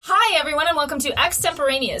welcome to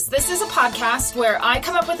Extemporaneous. This is a podcast where I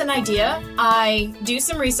come up with an idea, I do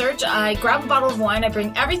some research, I grab a bottle of wine, I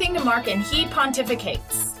bring everything to Mark, and he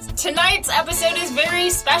pontificates. Tonight's episode is very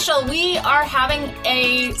special. We are having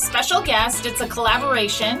a special guest. It's a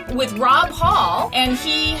collaboration with Rob Hall, and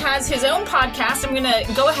he has his own podcast. I'm going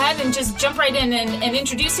to go ahead and just jump right in and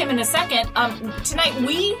introduce him in a second. Tonight,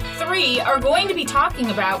 we three are going to be talking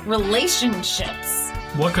about relationships.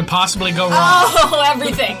 What could possibly go wrong? Oh,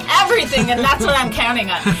 everything, and that's what I'm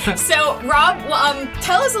counting on. So, Rob,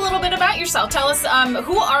 tell us a little bit about yourself. Tell us,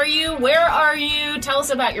 who are you? Where are you? Tell us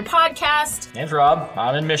about your podcast. Name's Rob.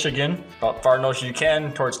 I'm in Michigan, about far north as you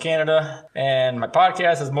can, towards Canada. And my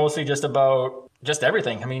podcast is mostly just about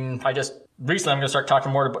everything. I mean, recently I'm going to start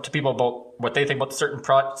talking more to people about what they think about certain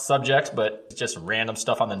subjects, but it's just random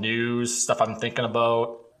stuff on the news, stuff I'm thinking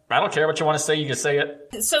about. I don't care what you want to say, you can say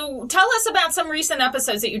it. So tell us about some recent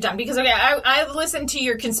episodes that you've done, because I've listened to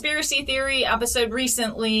your conspiracy theory episode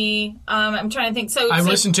recently. I'm trying to think. I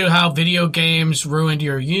listened to how video games ruined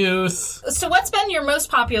your youth. So what's been your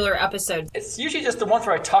most popular episode? It's usually just the ones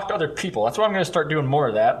where I talk to other people. That's why I'm going to start doing more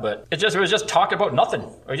of that. But it was just talking about nothing.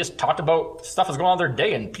 We just talked about stuff that's going on in their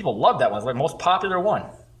day, and people loved that one. It's like the most popular one.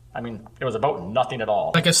 I mean, it was about nothing at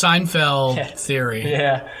all. Like a Seinfeld theory.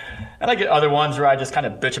 Yeah. And I get other ones where I just kind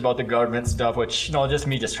of bitch about the government stuff, which, just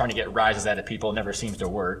me just trying to get rises out of people never seems to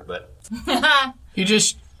work, but... You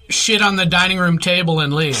just shit on the dining room table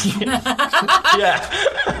and leave. Yeah.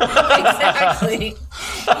 Exactly.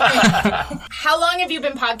 How long have you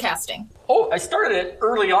been podcasting? Oh, I started it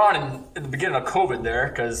early on in the beginning of COVID there,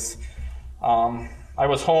 because... I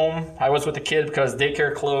was home. I was with the kid because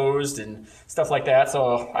daycare closed and stuff like that.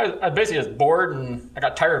 So I basically was bored and I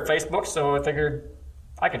got tired of Facebook. So I figured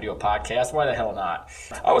I could do a podcast. Why the hell not?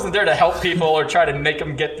 I wasn't there to help people or try to make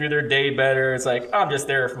them get through their day better. It's like, I'm just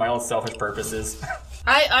there for my own selfish purposes.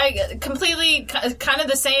 I completely kind of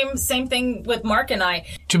the same thing with Mark and I.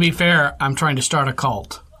 To be fair, I'm trying to start a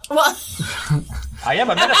cult. Well, I am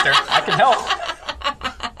a minister. I can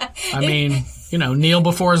help. I mean... kneel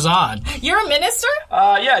before Zod. You're a minister?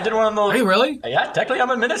 Yeah, I did one of those. Are you really? Yeah, technically I'm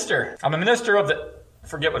a minister. I'm a minister of I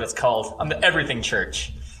forget what it's called. I'm the Everything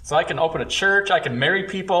Church. So I can open a church, I can marry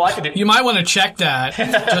people, I can do... You might want to check that,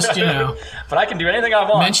 just, But I can do anything I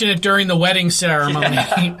want. Mention it during the wedding ceremony.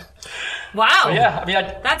 Yeah. Wow. So yeah, I mean...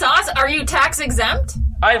 That's awesome. Are you tax exempt?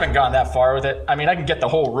 I haven't gone that far with it. I mean, I can get the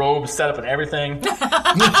whole robe set up and everything.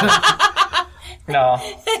 No,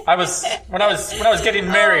 when I was getting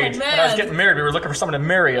married. When I was getting married, we were looking for someone to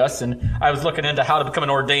marry us, and I was looking into how to become an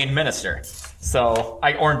ordained minister. So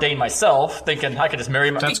I ordained myself, thinking I could just marry.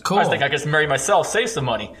 That's cool. I was thinking I could just marry myself, save some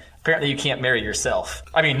money. Apparently, you can't marry yourself.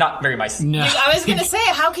 I mean, not marry myself. No. I was gonna say,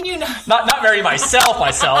 how can you not marry myself?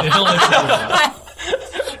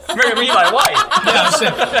 Marry me, my wife.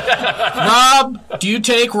 Yeah, Rob, do you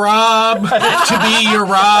take Rob to be your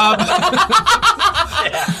Rob?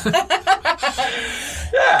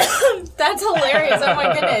 Yeah. That's hilarious. Oh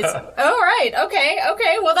my goodness. All right.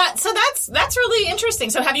 Okay. Well, that's really interesting.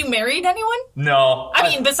 So, have you married anyone? No. I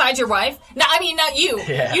mean, besides your wife? No, I mean, not you.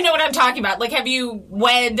 Yeah. You know what I'm talking about. Like, have you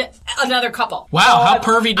wed another couple? Wow, how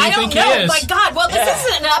pervy do you think he is? I don't know. My God. Well, this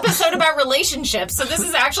is an episode about relationships, so this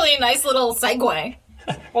is actually a nice little segue.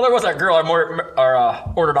 Well, there was that girl I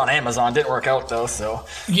ordered on Amazon. Didn't work out, though, so...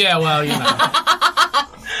 Yeah, well,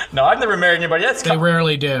 No, I've never married anybody. They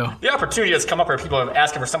rarely do. The opportunity has come up where people are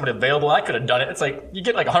asking for somebody available. I could have done it. It's like, you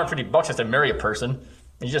get like $150 just to marry a person.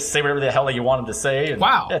 You just say whatever the hell you want them to say. And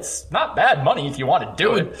wow. It's not bad money if you want to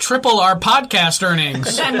do it. Triple our podcast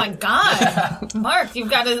earnings. Oh, my God. Mark,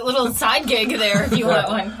 you've got a little side gig there if you want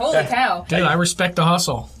one. Holy cow. Dude, I respect the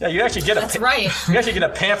hustle. Yeah, you actually get That's right. You actually get a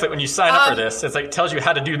pamphlet when you sign up for this. It's like, it tells you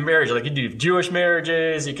how to do marriage. Like, you do Jewish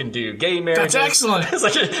marriages, you can do gay marriages. That's excellent. It's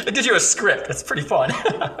like, it gives you a script. It's pretty fun.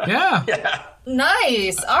 Yeah. Yeah.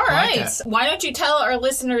 Nice. All right. Like Why don't you tell our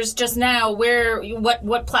listeners just now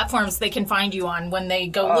what platforms they can find you on when they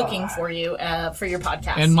go looking for you for your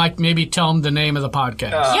podcast? And Mike, maybe tell them the name of the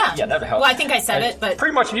podcast. Yeah, that'd help. Well, I think I said it, but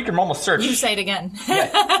pretty much you can almost search. You say it again.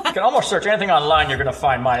 Yeah, you can almost search anything online. You're going to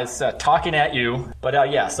find mine. It's Talking at You. But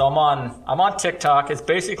so I'm on TikTok. It's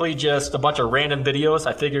basically just a bunch of random videos.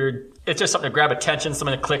 I figured it's just something to grab attention.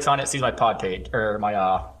 Someone that clicks on it sees my pod page or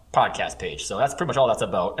my podcast page. So that's pretty much all that's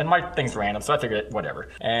about. And my thing's random, so I figured whatever.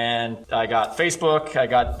 And I got Facebook,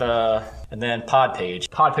 and then Podpage.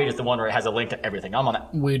 Podpage is the one where it has a link to everything. I'm on it.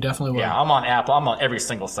 We definitely will. Yeah, I'm on Apple. I'm on every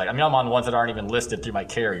single site. I mean, I'm on ones that aren't even listed through my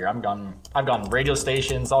carrier. I've gone radio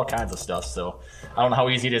stations, all kinds of stuff. So I don't know how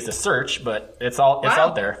easy it is to search, but it's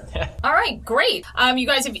out there. All right, great. You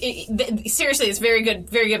guys, seriously, it's very good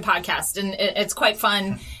podcast, and it's quite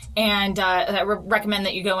fun. And I recommend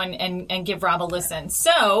that you go and give Rob a listen.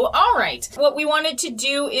 So, all right. What we wanted to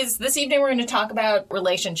do is this evening we're going to talk about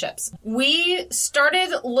relationships. We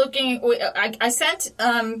started looking, I sent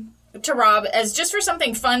to Rob as just for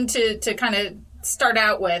something fun to kind of start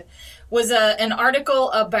out with, was an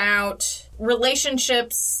article about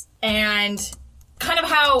relationships and kind of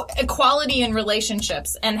how equality in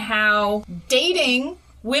relationships and how dating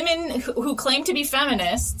women who claim to be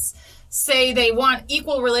feminists say they want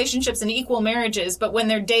equal relationships and equal marriages, but when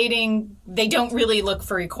they're dating, they don't really look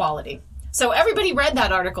for equality. So everybody read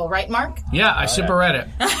that article, right, Mark? Yeah, I super read it.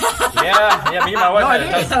 Yeah, me and my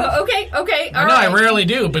wife Okay, all No, right. I rarely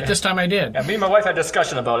do, but this time I did. me and my wife had a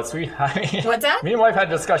discussion about it. What's that? Me and my wife had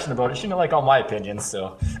a discussion about it. She didn't like all my opinions,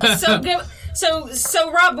 so.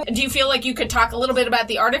 So Rob, do you feel like you could talk a little bit about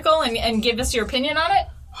the article and give us your opinion on it?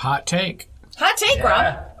 Hot take. Hot take,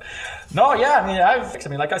 Rob. No, yeah, I mean,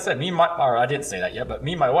 like I said, or I didn't say that yet, but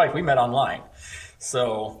me and my wife, we met online.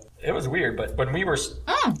 So it was weird, but when we were,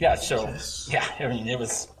 I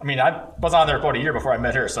was on there about a year before I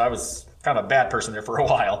met her, so I was kind of a bad person there for a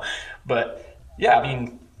while. But yeah, I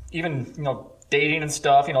mean, even, dating and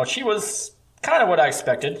stuff, she was kind of what I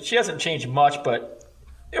expected. She hasn't changed much, but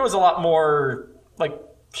it was a lot more like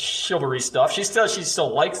chivalry stuff. She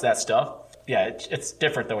still likes that stuff. Yeah, it's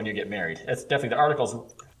different than when you get married. It's definitely, the article's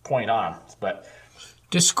point on, but...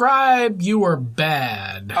 Describe you were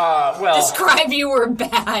bad. Describe you were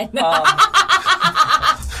bad.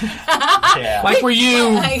 Yeah. Like, were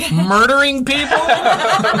you murdering people?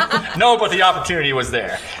 No, but the opportunity was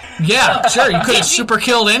there. Yeah, sure. You could have super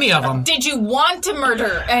killed any of them. Did you want to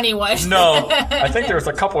murder anyone? No. I think there was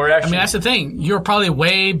a couple where actually... I mean, that's the thing. You were probably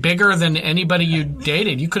way bigger than anybody you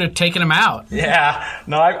dated. You could have taken them out. Yeah.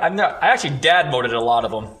 No, I actually dad moded a lot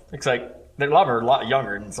of them. It's like... A lot of them are a lot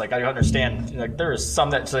younger, and it's like, I understand. Like, there is some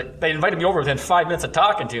that they invited me over within 5 minutes of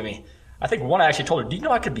talking to me. I think one I actually told her, do you know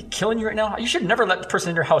I could be killing you right now? You should never let the person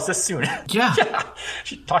in your house this soon. Yeah. Yeah.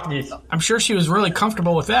 She talked to me. I'm sure she was really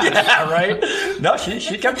comfortable with that. Yeah, right? No,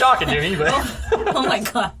 she kept talking to me. But Oh my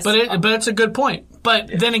God. But it's a good point. But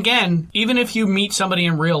then again, even if you meet somebody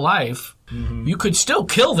in real life, you could still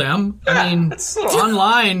kill them. Yeah, I mean, it's little...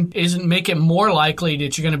 online isn't make it more likely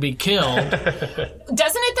that you're going to be killed. Doesn't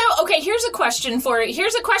it though? Okay, here's a question for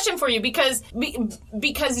you because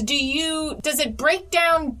does it break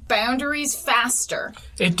down boundaries faster?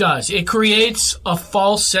 It does. It creates a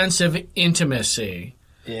false sense of intimacy.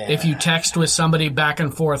 Yeah. If you text with somebody back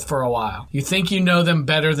and forth for a while. You think you know them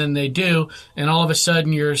better than they do, and all of a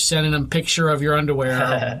sudden you're sending them a picture of your underwear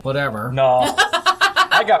or whatever. No.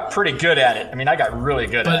 I got pretty good at it. I mean, I got really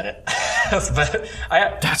good at it. But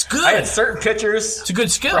that's good. I had certain pictures. It's a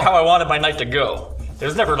good skill. For how I wanted my night to go. It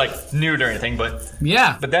was never like nude or anything, but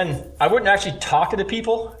yeah. But then I wouldn't actually talk to the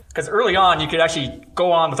people because early on you could actually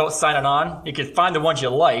go on without signing on. You could find the ones you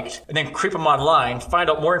liked and then creep them online, find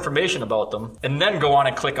out more information about them, and then go on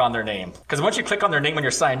and click on their name. Because once you click on their name when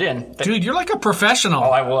you're signed in, dude, you're like a professional. Oh,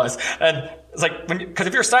 I was. And it's like because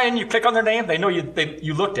if you're signed in, you click on their name, they know you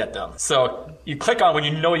looked at them. So you click on when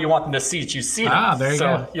you know you want them to see it. You see them. Ah, there you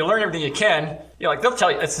go. So you learn everything you can. They'll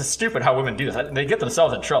tell you it's stupid how women do this. They get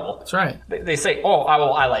themselves in trouble. That's right. They say, "Oh,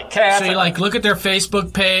 I like cats." So you look at their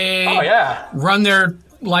Facebook page. Oh yeah. Run their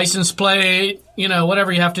license plate.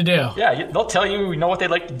 Whatever you have to do. Yeah, they'll tell you, what they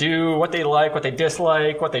like to do, what they like, what they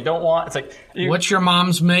dislike, what they don't want. It's like what's your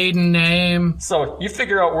mom's maiden name? So you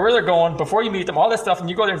figure out where they're going before you meet them, all this stuff, and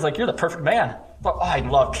you go there and it's like you're the perfect man. But I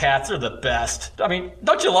love cats; they're the best. I mean,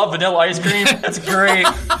 don't you love vanilla ice cream? It's great.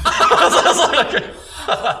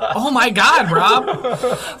 Oh my God, Rob!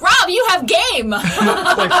 Rob, you have game.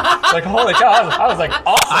 like holy cow! I was like,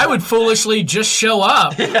 awesome. I would foolishly just show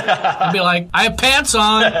up. Yeah. I'd be like, I have pants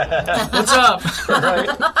on. What's up? Right.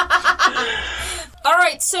 All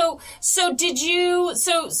right, so did you?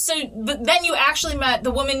 But then you actually met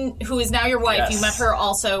the woman who is now your wife. Yes. You met her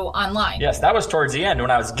also online. Yes, that was towards the end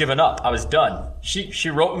when I was giving up. I was done.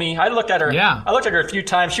 She wrote me. I looked at her. Yeah. I looked at her a few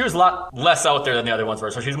times. She was a lot less out there than the other ones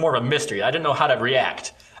were, so she was more of a mystery. I didn't know how to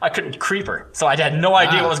react. I couldn't creep her, so I had no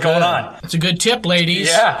idea what was going on. It's a good tip, ladies.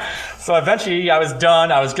 Yeah. So eventually I was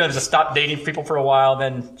done. I was going to just stop dating people for a while.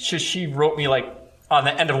 Then she wrote me on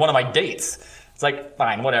the end of one of my dates. It's like,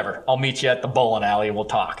 fine, whatever. I'll meet you at the bowling alley and we'll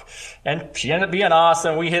talk. And she ended up being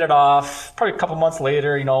awesome. We hit it off. Probably a couple months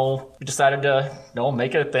later, we decided to,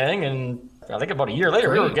 make it a thing. And I think about a year later,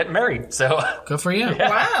 we were getting married. So good for you. Yeah.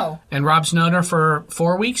 Wow. And Rob's known her for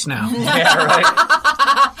 4 weeks now. Yeah,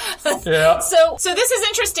 right. Yeah. So this is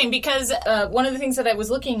interesting because one of the things that I was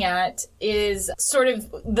looking at is sort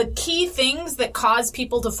of the key things that cause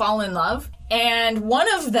people to fall in love. And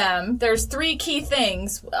one of them, there's 3 key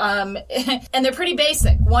things, and they're pretty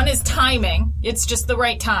basic. One is timing. It's just the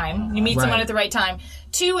right time. You meet someone at the right time.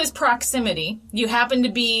 2 is proximity. You happen to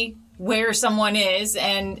be where someone is,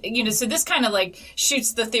 and so this kind of like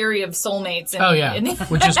shoots the theory of soulmates.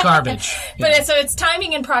 Which is garbage. But so it's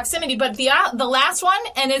timing and proximity. But the last one,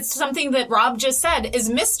 and it's something that Rob just said, is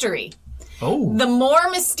mystery. Oh. The more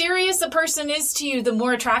mysterious a person is to you, the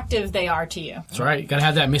more attractive they are to you. That's right. You gotta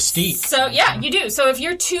have that mystique. So, yeah, you do. So if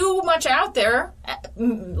you're too much out there,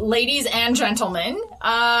 ladies and gentlemen,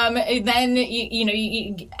 then,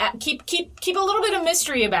 you keep a little bit of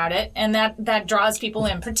mystery about it, and that draws people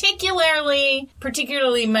in. Particularly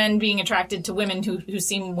men being attracted to women who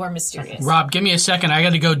seem more mysterious. Rob, give me a second. I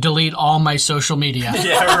gotta go delete all my social media.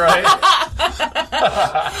 Yeah, right.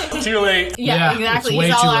 Too late. Yeah, exactly.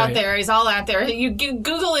 He's all out there. He's all out there. You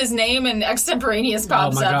Google his name and extemporaneous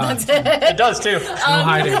pops up. God. That's it. It does too. No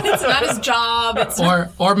hiding. It's not his job. It's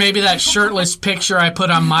Or maybe that shirtless picture I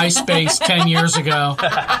put on MySpace 10 years ago.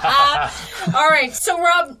 All right. So,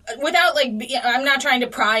 Rob, without I'm not trying to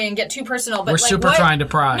pry and get too personal, but We're super trying to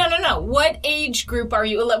pry. No. What age group are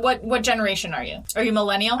you? What generation are you? Are you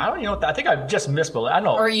millennial? I don't know. I think I just missed millennial. I don't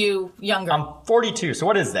know. Or are you younger? I'm 42. So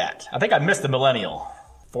what is that? I think I missed the millennial.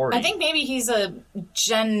 40. I think maybe he's a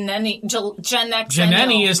Gen X.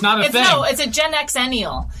 Gen-ennial is not a thing. No, it's a Gen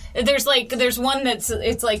X-ennial. There's one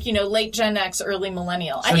it's late Gen X, early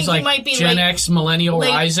millennial. So I think like you might be Gen X, millennial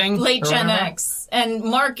rising, late Gen whatever? X, and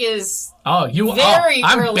Mark is I'm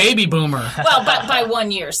early. baby boomer. Well, but by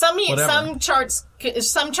 1 year. Some Whatever. charts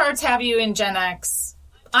have you in Gen X.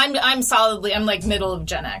 I'm solidly, I'm like middle of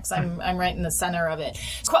Gen X. I'm right in the center of it.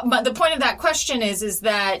 But the point of that question is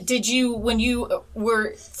that when you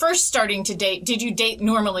were first starting to date, did you date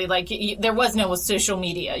normally? Like there was no social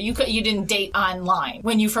media. You didn't date online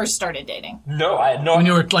when you first started dating. No, I had no. When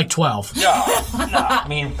you were like 12. No. I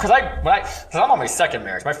mean, because I'm on my second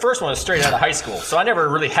marriage. My first one was straight out of high school, so I never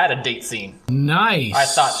really had a date scene. Nice. I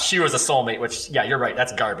thought she was a soulmate, which, yeah, you're right.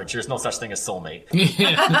 That's garbage. There's no such thing as soulmate.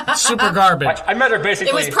 Yeah, super garbage. I met her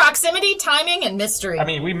basically. It was proximity, timing, and mystery. I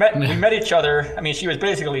mean, we met each other. I mean, she was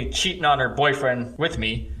basically cheating on her boyfriend with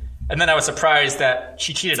me, and then I was surprised that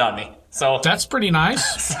she cheated on me. So That's pretty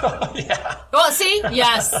nice. yeah. Well, see,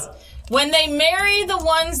 yes. When they marry the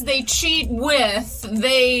ones they cheat with,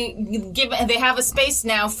 they have a space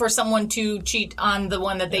now for someone to cheat on the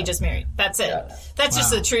one that they just married. That's it. Yeah. That's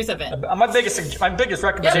just the truth of it. My biggest So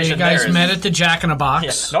recommendation you guys there is, met at the Jack in a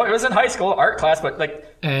Box. Yeah. No, it was in high school, art class, but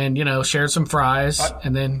And, shared some fries.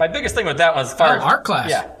 And then. my biggest thing with that was as far as art class.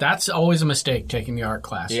 Yeah. That's always a mistake, taking the art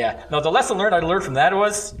class. Yeah. No, the lesson I learned from that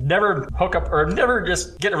was never hook up or never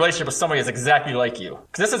just get in a relationship with somebody that's exactly like you.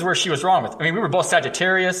 Because this is where she was wrong with. I mean, we were both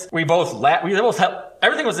Sagittarius. We both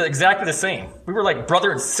everything was exactly the same. We were like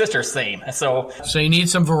brother and sister same. And so you need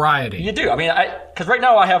some variety. you do. I mean, because right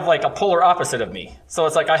now I have like a polar opposite of me. So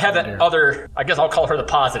it's like I have that other, I guess I'll call her the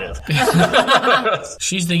positive.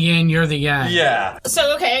 She's the yin, you're the yang. Yeah.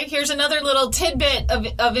 So, okay, here's another little tidbit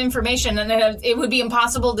of information, and it would be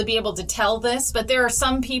impossible to be able to tell this, but there are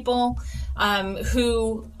some people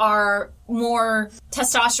who are more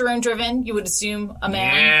testosterone driven. You would assume a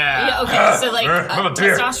man. Yeah. Okay, so like I'm a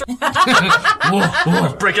beer.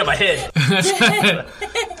 testosterone. Break up my head.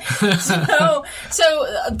 So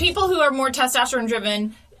people who are more testosterone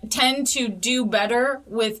driven tend to do better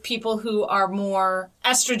with people who are more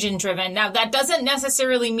estrogen driven. Now, that doesn't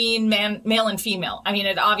necessarily mean male and female. I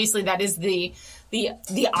mean, obviously that is the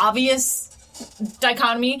obvious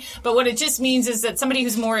dichotomy, but what it just means is that somebody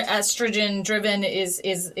who's more estrogen driven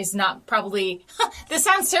is not probably this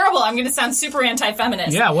sounds terrible. I'm going to sound super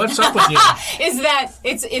anti-feminist. Yeah, what's up with you? Is that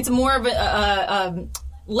it's more of a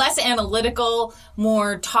less analytical,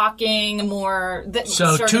 more talking, more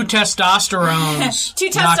So two testosterones. Two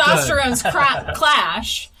testosterones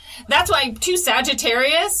clash. That's why two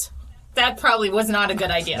Sagittarius. That probably was not a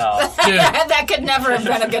good idea. No. Dude, That could never have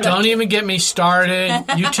been a good don't idea. even get me started.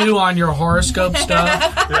 You two on your horoscope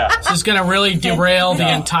stuff. Yeah. This is going to really derail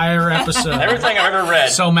the entire episode. Everything I've ever read.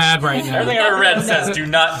 So mad right now. Everything I've ever read says do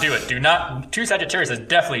not do it. Do not. Two Sagittarius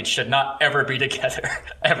definitely should not ever be together.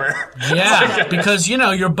 Ever. Yeah, because,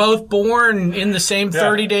 you're both born in the same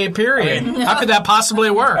 30-day period. How could that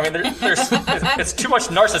possibly work? I mean, it's too much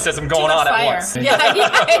narcissism going on at Fire. once.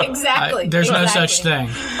 Yeah, exactly. There's no Exactly. such thing.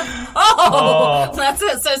 Oh, That's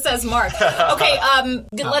it. So says Mark. Okay,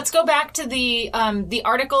 let's go back to the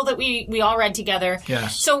article that we all read together.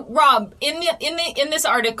 Yes. So Rob, in this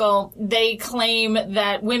article, they claim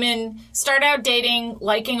that women start out dating,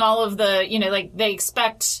 liking all of the, like they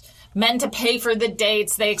expect men to pay for the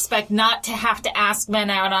dates. They expect not to have to ask men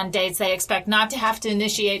out on dates. They expect not to have to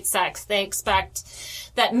initiate sex. They expect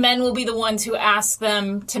that men will be the ones who ask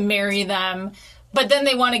them to marry them. But then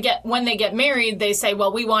when they get married, they say,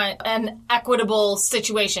 well, we want an equitable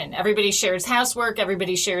situation. Everybody shares housework.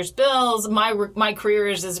 Everybody shares bills. My career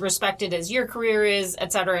is as respected as your career is,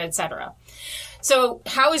 et cetera, et cetera. So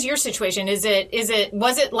how is your situation? Was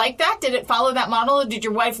it like that? Did it follow that model? Did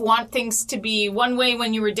your wife want things to be one way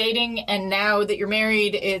when you were dating, and now that you're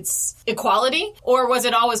married, it's equality? Or was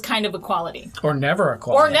it always kind of equality? Or never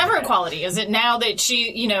equality. Is it now that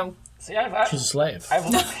she, See, she's a slave.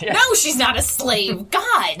 No, she's not a slave.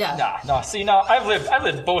 God. No. See, now I've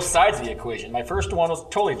lived both sides of the equation. My first one was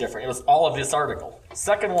totally different. It was all of this article.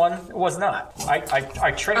 Second one was not.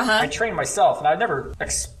 I trained myself, and I never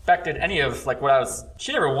expected any of like what I was.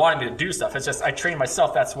 She never wanted me to do stuff. It's just I trained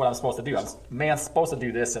myself. That's what I'm supposed to do. I'm man's supposed to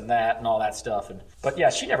do this and that and all that stuff. But yeah,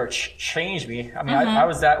 she never changed me. I mean, I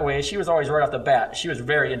was that way. She was always right off the bat. She was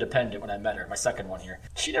very independent when I met her. My second one here.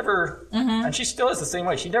 She never, and she still is the same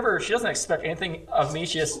way. She doesn't expect anything of me.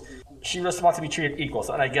 She just wants to be treated equal.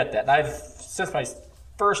 So, and I get that. And since my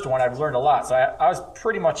first one, I've learned a lot. So I was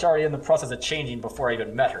pretty much already in the process of changing before I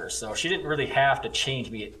even met her. So she didn't really have to change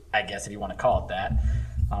me, I guess, if you want to call it that.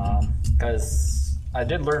 Because I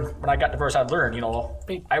did learn, when I got divorced, I learned,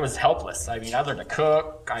 I was helpless. I mean, I learned to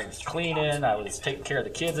cook, I was cleaning, I was taking care of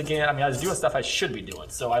the kids again. I mean, I was doing stuff I should be doing.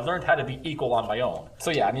 So I learned how to be equal on my own.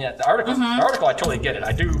 So yeah, I mean, the article, I totally get it.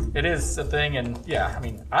 It is a thing, and yeah, I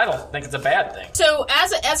mean, I don't think it's a bad thing. So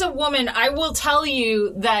as a woman, I will tell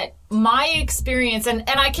you that my experience, and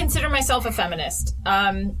I consider myself a feminist,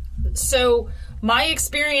 so my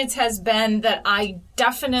experience has been that I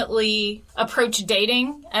definitely approach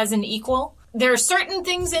dating as an equal. There are certain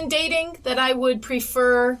things in dating that I would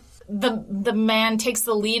prefer the man takes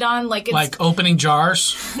the lead on. Like opening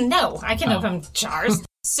jars? No, I can open jars.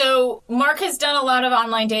 So Mark has done a lot of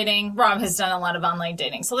online dating. Rob has done a lot of online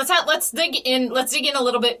dating. So let's dig in a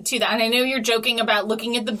little bit to that. And I know you're joking about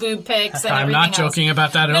looking at the boob pics and I'm not joking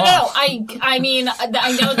about that at all. No, I mean,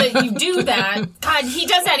 I know that you do that. God, he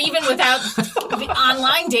does that even without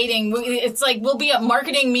online dating. It's like we'll be at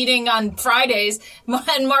marketing meeting on Fridays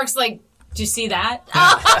and Mark's like, do you see that?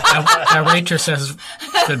 That waitress has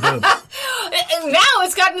good boobs. And now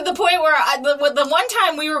it's gotten to the point where the one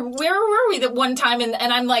time where were we the one time? And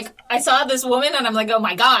I'm like, I saw this woman and I'm like, oh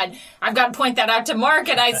my God, I've got to point that out to Mark.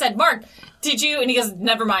 And I said, Mark, did you? And he goes,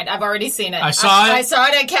 never mind. I've already seen it. I saw it. I saw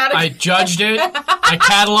it at Catalog. I judged it. I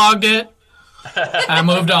cataloged it. I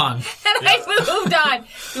moved on. And I moved on.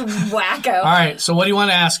 You wacko. All right. So what do you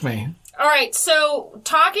want to ask me? All right. So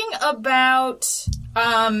talking about,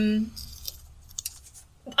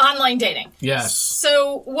 online dating. Yes.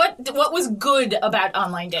 So what was good about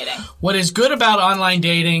online dating? What is good about online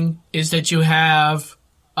dating is that you have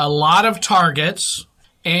a lot of targets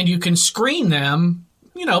and you can screen them,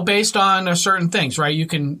 based on certain things, right? You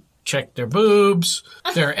can check their boobs,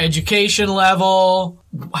 their education level,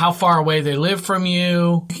 how far away they live from you.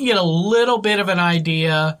 You can get a little bit of an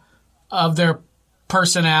idea of their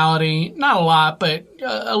personality, not a lot, but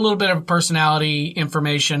a little bit of personality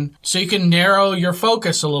information. So you can narrow your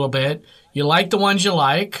focus a little bit. You like the ones you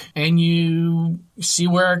like, and you see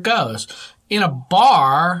where it goes. In a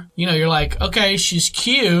bar, you're like, okay, she's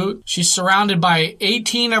cute. She's surrounded by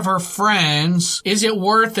 18 of her friends. Is it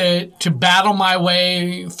worth it to battle my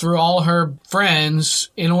way through all her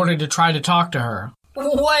friends in order to try to talk to her?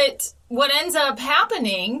 What ends up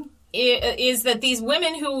happening is that these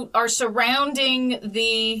women who are surrounding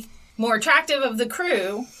the more attractive of the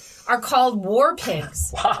crew are called war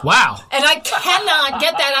pigs. Wow. And I cannot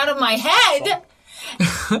get that out of my head.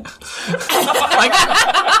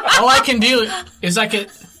 All I can do is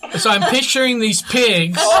so I'm picturing these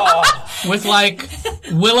pigs with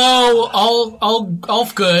Willow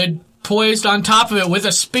Ulfgood poised on top of it with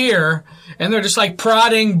a spear, and they're just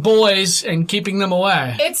prodding boys and keeping them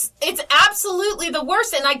away. It's absolutely the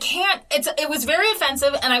worst, and I can't. It was very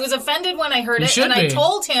offensive, and I was offended when I heard it. And I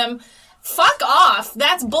told him, "Fuck off!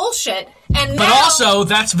 That's bullshit." And but also,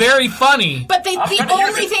 that's very funny. But the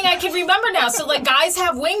only thing I can remember now, so guys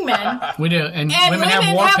have wingmen. We do, and women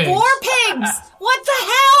have war pigs. What the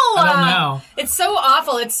hell? I don't know. It's so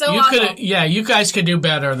awful. It's so awful. You guys could do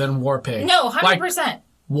better than war pigs. No, 100%.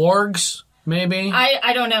 Wargs. maybe.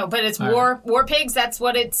 I don't know, but it's War Pigs. That's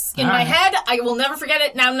what it's in my head. I will never forget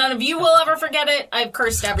it. Now none of you will ever forget it. I've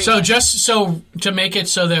cursed everyone. So just so to make it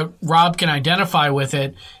so that Rob can identify with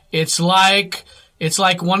it, it's like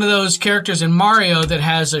one of those characters in Mario that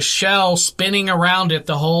has a shell spinning around it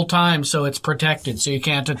the whole time, so it's protected, so you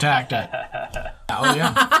can't attack it. Oh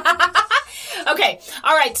yeah. Okay.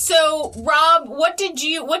 All right. So, Rob, what do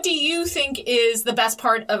you think is the best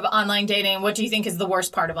part of online dating? What do you think is the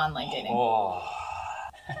worst part of online dating? Oh.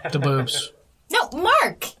 The boobs. No,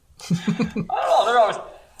 Mark. I don't know. They're always...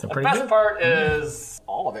 The best part is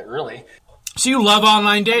all of it, really. So you love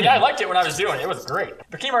online dating? Yeah, I liked it when I was doing it. It was great.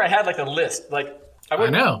 But Kimmer, I had like a list. Like I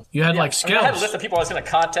know. You had like skills. I had a list of people I was going to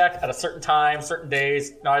contact at a certain time, certain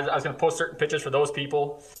days. No, I was going to post certain pictures for those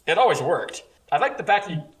people. It always worked. I like the fact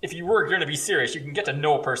that if you were going to be serious, you can get to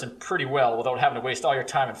know a person pretty well without having to waste all your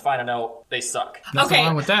time and finding out they suck. Nothing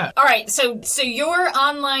wrong with that. All right, so your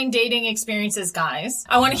online dating experiences, guys.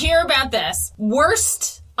 I want to hear about this.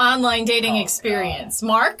 Worst online dating experience. God.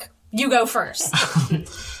 Mark, you go first.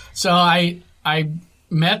 So I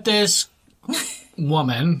met this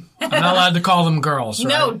woman. I'm not allowed to call them girls,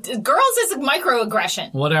 right? No, girls is a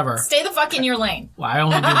microaggression. Whatever. Stay the fuck in your lane.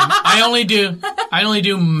 Well, I only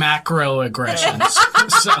do macro aggressions.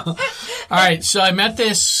 So, all right. So I met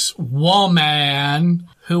this woman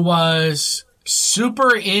who was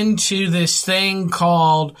super into this thing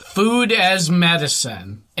called food as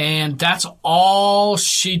medicine. And that's all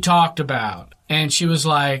she talked about. And she was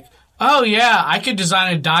like, oh, yeah, I could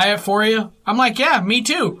design a diet for you. I'm like, yeah, me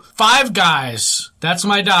too. 5 Guys. That's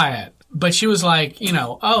my diet. But she was like,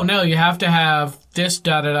 oh, no, you have to have this,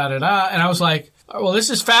 da-da-da-da-da. And I was like, well, this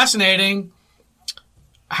is fascinating.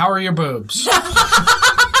 How are your boobs?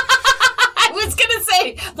 I was going to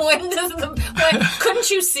say, couldn't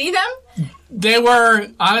you see them? They were,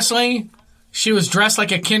 honestly... She was dressed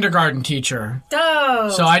like a kindergarten teacher. Oh.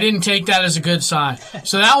 So I didn't take that as a good sign.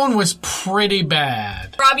 So that one was pretty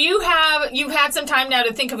bad. Rob, you've had some time now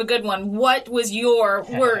to think of a good one. What was your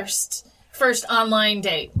worst first online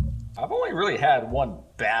date? I've only really had one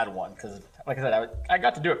bad one because, like I said, I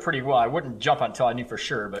got to do it pretty well. I wouldn't jump until I knew for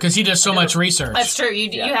sure. Because he does so much research. That's true.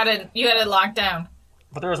 You had it locked down.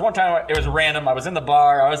 But there was one time it was random. I was in the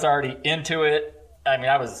bar. I was already into it. I mean,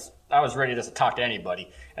 I was ready just to talk to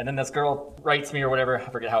anybody. And then this girl writes me or whatever. I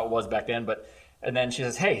forget how it was back then. And then she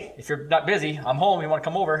says, hey, if you're not busy, I'm home. You want to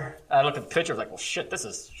come over? And I looked at the picture. I was like, well, shit,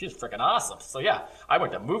 she's freaking awesome. So, yeah, I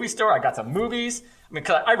went to a movie store. I got some movies. I mean,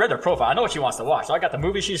 cause I read their profile. I know what she wants to watch. So I got the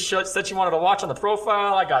movie she said she wanted to watch on the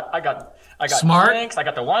profile. I got Smart. drinks. I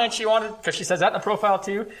got the wine she wanted because she says that in the profile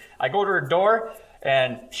too. I go to her door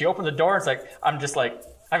and she opened the door. And it's like, I'm just like,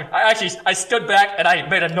 I stood back and I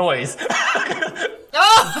made a noise. It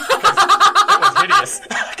was hideous.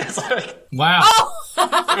 Wow.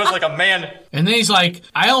 It was like a man. And then he's like,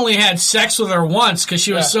 I only had sex with her once because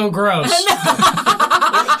she was so gross.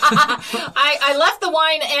 I left the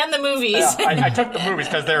wine and the movies. Yeah, I took the movies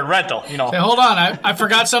because they're rental, Hey, hold on. I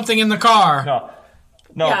forgot something in the car.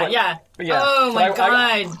 No. Yeah. Oh, my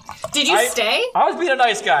God. Did you stay? I was being a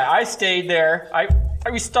nice guy. I stayed there. I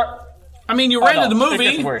mean, you rented the movie.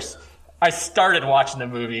 It gets worse. I started watching the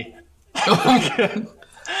movie.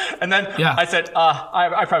 And then I said,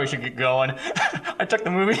 I probably should get going. I took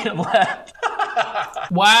the movie and left.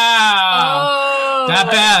 Wow. Oh.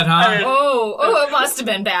 That bad, huh? I mean, it must have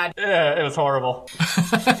been bad. Yeah, it was horrible.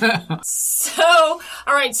 So,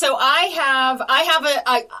 all right. So I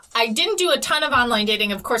didn't do a ton of online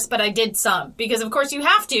dating, of course, but I did some because, of course, you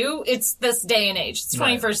have to. It's this day and age. It's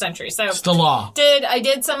 21st century. So it's the law. I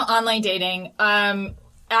did some online dating.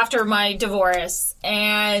 After my divorce,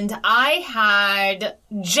 and I had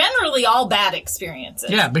generally all bad experiences.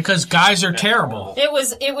 Yeah, because guys are terrible. It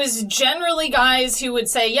was generally guys who would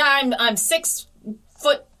say, "Yeah, I'm 6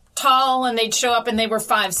 foot tall," and they'd show up and they were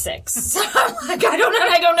 5'6". I'm like, I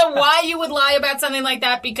don't know why you would lie about something like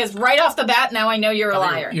that because right off the bat, now I know you're a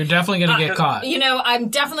liar. You're definitely going to get caught. I'm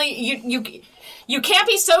definitely You can't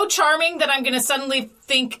be so charming that I'm going to suddenly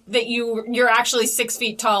think that you're actually 6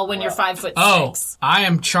 feet tall when you're 5'6". Oh, I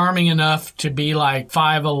am charming enough to be like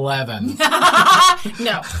 5'11".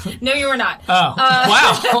 No, you are not. Oh,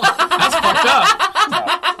 wow, that's fucked up.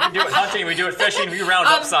 We do it hunting, we do it fishing, we round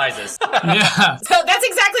up sizes. Yeah. So that's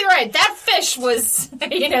exactly right. That fish was,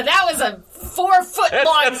 that was a 4 foot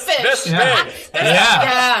long fish. This big.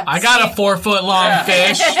 Yeah. I got a 4 foot long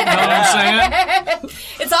fish. You know what I'm saying?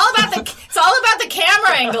 It's all about the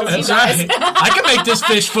camera angles, That's you guys. right. I can make this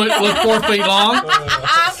fish look 4 feet long.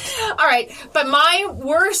 All right, but my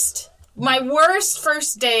worst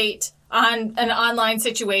first date on an online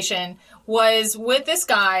situation was with this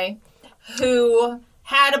guy who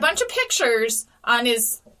had a bunch of pictures on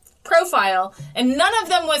his profile, and none of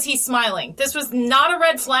them was he smiling. This was not a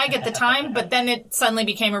red flag at the time, but then it suddenly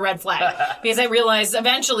became a red flag because I realized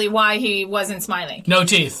eventually why he wasn't smiling. No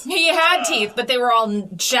teeth. He had teeth, but they were all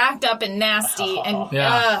jacked up and nasty.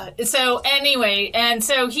 And so anyway, and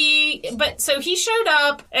so he showed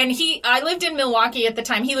up, and I lived in Milwaukee at the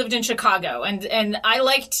time. He lived in Chicago, and I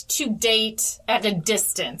liked to date at a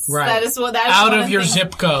distance. Right. That is out of your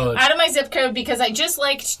zip code. Out of my zip code, because I just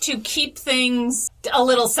liked to keep things a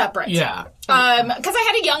little separate. Yeah. Because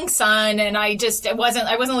I had a young son, and I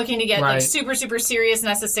wasn't looking to get like super, super serious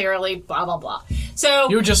necessarily, blah, blah, blah. So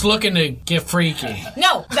you were just looking to get freaky.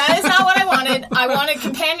 No, that is not what I wanted. I wanted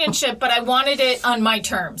companionship, but I wanted it on my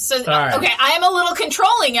terms. So, right. Okay, I am a little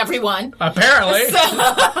controlling, everyone. Apparently.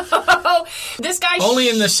 So, this guy... Only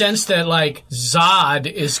in the sense that, like,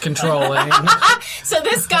 Zod is controlling. So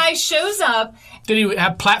this guy shows up... Did he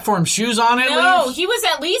have platform shoes on at least? No, he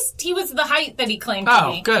was the height that he claimed to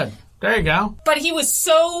be. Oh, good. There you go. But he was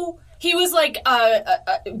like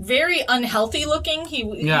very unhealthy looking. He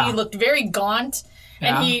looked very gaunt.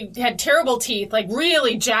 And he had terrible teeth, like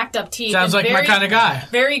really jacked up teeth. Sounds like my kind of guy.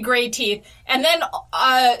 Very gray teeth. And then,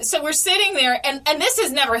 so we're sitting there, and this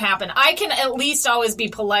has never happened. I can at least always be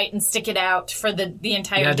polite and stick it out for the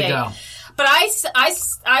entire day. To go. But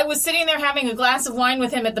I was sitting there having a glass of wine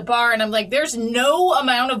with him at the bar, and I'm like, there's no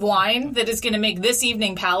amount of wine that is going to make this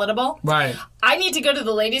evening palatable. Right. I need to go to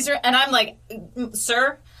the ladies' room. And I'm like,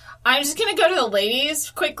 sir, I'm just going to go to the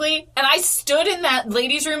ladies quickly. And I stood in that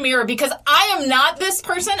ladies' room mirror because I am not this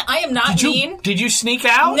person. I am not mean. Did you sneak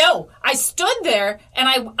out? No. I stood there and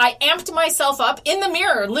I amped myself up in the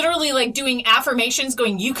mirror, literally like doing affirmations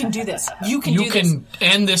going, you can do this. You can do this. You can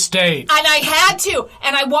end this date. And I had to.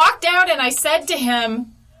 And I walked out and I said to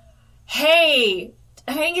him, hey,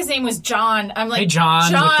 I think his name was John. I'm like, hey,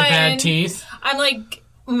 John with the bad teeth. I'm like,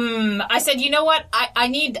 I said, you know what? I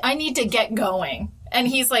need to get going. And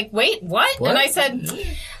he's like, wait, what? And I said,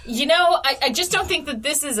 you know, I just don't think that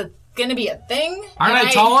this is going to be a thing. Aren't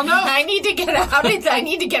I tall enough? I need to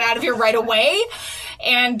get out of here right away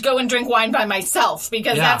and go and drink wine by myself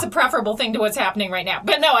because that's a preferable thing to what's happening right now.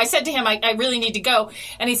 But no, I said to him, I really need to go.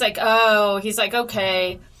 And he's like,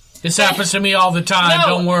 okay. This happens to me all the time. No.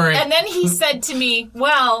 Don't worry. And then he said to me,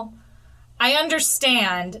 well, I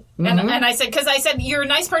understand. And I said, because I said, you're a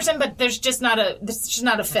nice person, but this is just not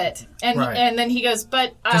a fit. And and then he goes,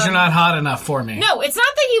 but because you're not hot enough for me. No, it's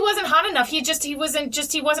not that he wasn't hot enough. He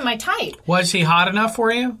wasn't my type. Was he hot enough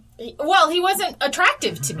for you? Well, he wasn't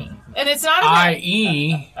attractive to me. And it's not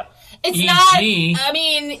i.e. It's E.g. not. I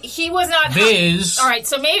mean, he was not. Biz. All right,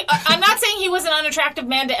 so maybe I'm not saying he was an unattractive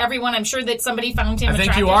man to everyone. I'm sure that somebody found him. I think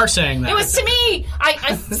attractive. You are saying that. It was to me.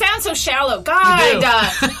 I sound so shallow. God. You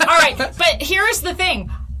do. All right, but here's the thing.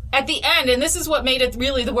 At the end, and this is what made it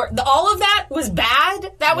really the worst. All of that was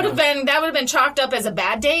bad. That would have been chalked up as a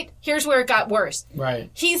bad date. Here's where it got worse. Right.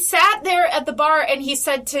 He sat there at the bar and he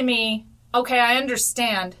said to me, "Okay, I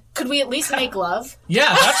understand. Could we at least make love?"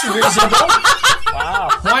 Yeah, that's reasonable. Wow.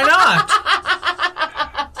 Why not?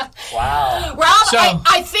 Wow. Rob,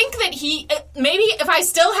 I think that maybe if I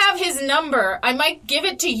still have his number, I might give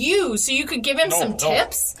it to you so you could give him some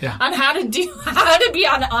tips on how to be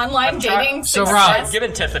on online dating. So Rob,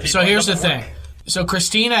 giving tips to people. So here's the thing. So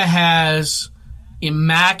Christina has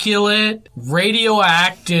immaculate,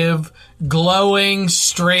 radioactive, glowing,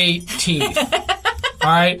 straight teeth. All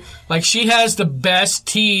right? Like, she has the best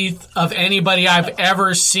teeth of anybody I've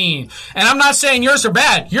ever seen. And I'm not saying yours are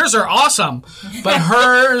bad. Yours are awesome. But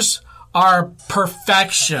hers are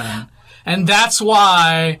perfection. And that's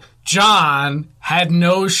why John had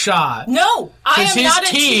no shot. No, I am not a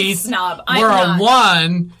teeth snob. I'm not. Were a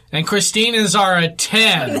 1, and Christina's are a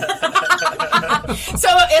 10. So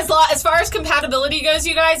as far as compatibility goes,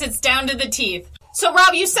 you guys, it's down to the teeth. So,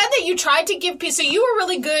 Rob, you said that you tried to give people... So you were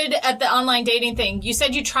really good at the online dating thing. You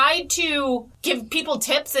said you tried to give people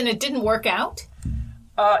tips and it didn't work out?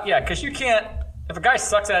 Yeah, because you can't... If a guy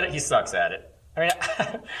sucks at it, he sucks at it.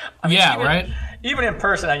 I mean, right? Even in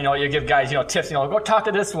person, you give guys, tips, go talk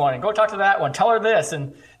to this one and go talk to that one. Tell her this.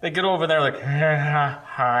 And they get over there like,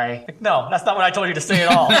 hi. Like, no, that's not what I told you to say at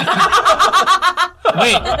all.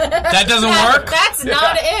 Wait, that doesn't work? That's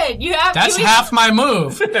not it. That's half my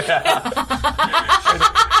move.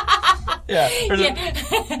 There's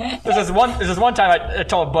this one time I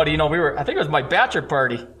told a buddy, I think it was my bachelor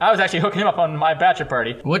party. I was actually hooking him up on my bachelor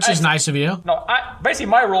party. Which is nice of you. No, basically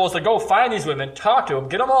my role is to go find these women, talk to them,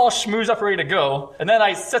 get them all schmoozed up, ready to go, and then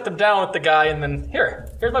I sit them down with the guy, and then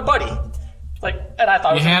here's my buddy. And I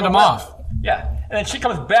thought you hand them off. Yeah, and then she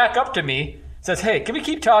comes back up to me, says, "Hey, can we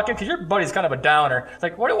keep talking? Because your buddy's kind of a downer." It's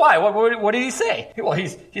like, why? What did he say? Well,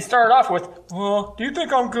 he started off with, "Well, do you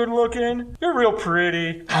think I'm good looking? You're real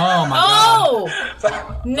pretty." Oh my god!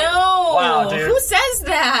 Oh no! Wow, dude. Who says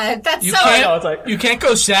that? That's You so. know, it's like- you can't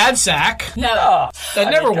go sad sack. No. That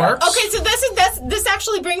never works. Okay, so this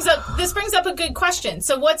actually brings up a good question.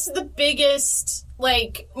 So what's the biggest,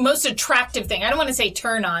 like, most attractive thing? I don't want to say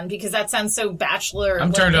turn on because that sounds so bachelor.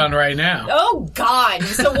 I'm turned on right now. Oh God!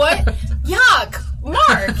 So what? Yuck,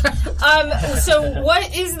 Mark. So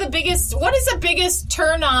what is the biggest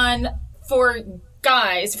turn on for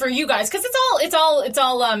guys, for you guys? Because it's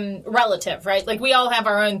all relative, right? Like we all have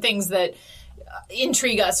our own things that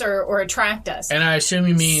intrigue us or attract us. And I assume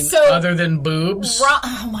you mean other than boobs?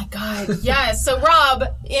 Oh my God, yes. So Rob,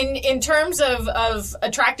 in terms of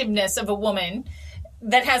attractiveness of a woman,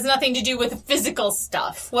 that has nothing to do with physical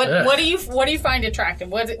stuff. What do you find attractive?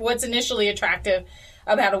 What's initially attractive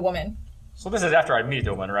about a woman? So this is after I meet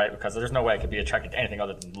the woman, right? Because there's no way I could be attracted to anything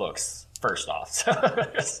other than looks. First off,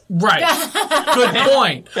 right. Good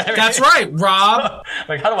point. That's right, Rob.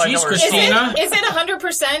 Like, how do I know? Christina. Is it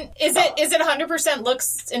 100%? Is it 100%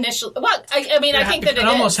 looks initially? Well, I mean, I think that it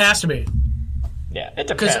almost has to be. Yeah, it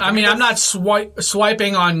depends. Because I mean, I'm not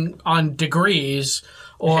swiping on degrees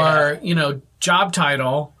or job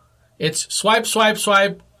title. It's swipe.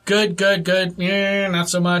 Good. Yeah, not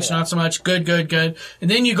so much. Good.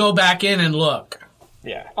 And then you go back in and look.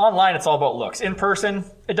 Yeah. Online, it's all about looks. In person,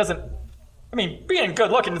 it doesn't. I mean, being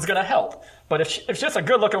good looking is going to help. But if she's just a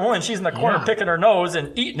good looking woman, she's in the corner picking her nose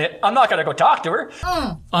and eating it, I'm not going to go talk to her.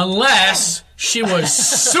 Unless she was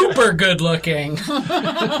super good looking.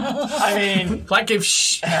 I mean, like if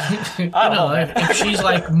if she's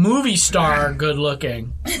like movie star good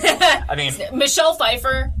looking. I mean, Michelle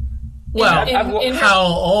Pfeiffer. Well, how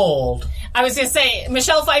old? I was going to say,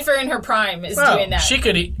 Michelle Pfeiffer in her prime is doing that. She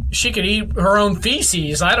could eat her own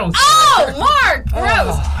feces. I don't care. Oh, Mark!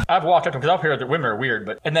 Gross. I've walked up to them, because up here the women are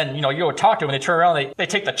weird, and then, you go talk to them, and they turn around, they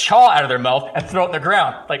take the chaw out of their mouth and throw it in the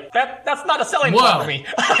ground. Like, that's not a selling point for me.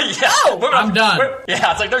 Yeah. Oh, I'm done.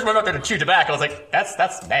 Yeah, it's like, there's women out there to chew tobacco. It's like,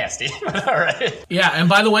 that's nasty. All right. Yeah, and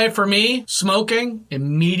by the way, for me, smoking,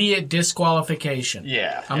 immediate disqualification.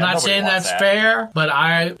 Yeah. I'm not saying that's fair, but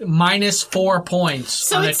I minus 4 points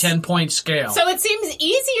on a 10-point scale. So it seems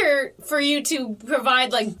easier for you to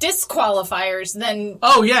provide, like, disqualifiers than...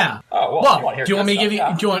 Oh, yeah. Oh, well do you want me to give you...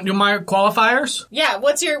 Do you want my qualifiers? Yeah,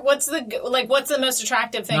 what's the most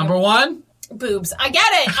attractive thing? Number 1? Boobs. I get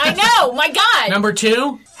it. I know. My God. Number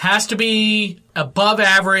 2 has to be above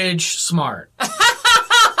average smart.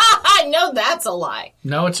 I know that's a lie.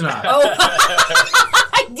 No, it's not. Oh.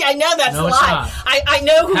 I know that's a lie. I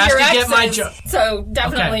know who your ex is. So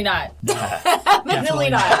definitely not. Definitely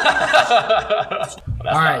not.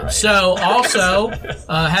 All right. So also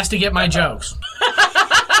has to get my jokes.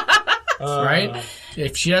 Right?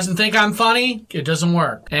 If she doesn't think I'm funny, it doesn't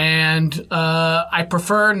work. And I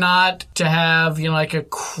prefer not to have, like a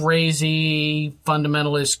crazy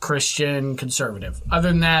fundamentalist Christian conservative. Other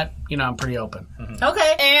than that, I'm pretty open. Mm-hmm.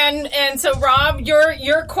 Okay. And so, Rob,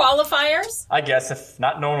 your qualifiers? I guess, if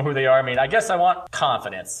not knowing who they are, I guess I want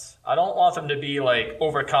confidence. I don't want them to be, like,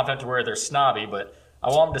 overconfident to where they're snobby, but I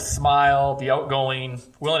want them to smile, be outgoing,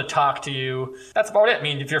 willing to talk to you. That's about it.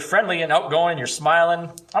 If you're friendly and outgoing, you're smiling,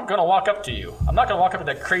 I'm going to walk up to you. I'm not going to walk up to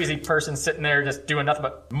that crazy person sitting there just doing nothing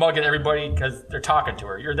but mugging everybody because they're talking to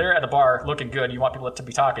her. You're there at the bar looking good. You want people to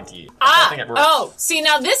be talking to you. I think it works. Oh, see,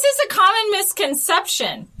 now this is a common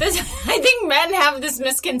misconception. I think men have this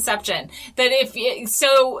misconception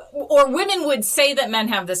that or women would say that men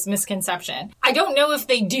have this misconception. I don't know if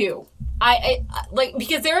they do.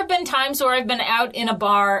 Because there have been times where I've been out in a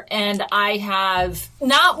bar and I have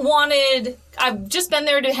I've just been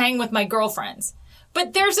there to hang with my girlfriends.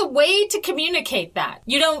 But there's a way to communicate that.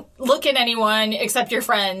 You don't look at anyone except your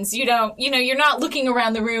friends. You don't, you're not looking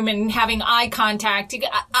around the room and having eye contact.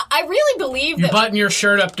 I really believe that. You button your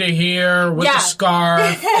shirt up to here with a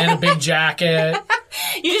scarf and a big jacket.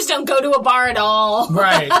 You just don't go to a bar at all.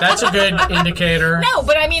 Right. That's a good indicator. No,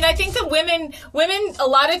 but I think that women, a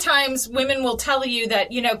lot of times women will tell you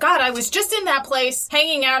that, God, I was just in that place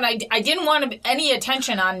hanging out. I didn't want any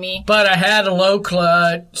attention on me. But I had a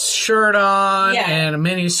low-cut shirt on and a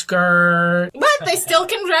mini skirt. But they still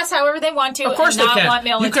can dress however they want to. Of course and they can. Want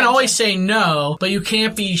male you attention. can always say no, but you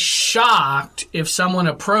can't be shocked if someone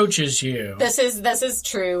approaches you. This is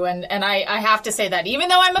true, and I have to say that. Even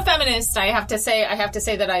though I'm a feminist, I have to say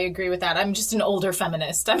that I agree with that. I'm just an older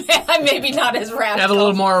feminist. I'm maybe not as radical. You have a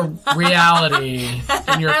little more reality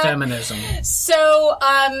in your feminism. So,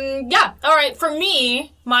 all right. For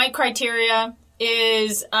me, my criteria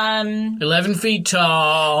is 11 feet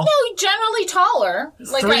tall. no, generally taller.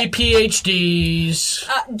 Like 3 PhDs.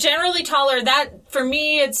 Generally taller. That for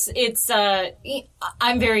me, it's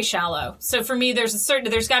I'm very shallow. So for me, there's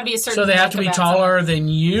got to be a certain. So they have to be taller than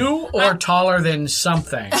you, or taller than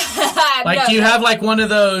something. Like, do you have like one of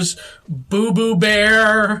those Boo Boo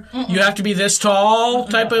Bear? You have to be this tall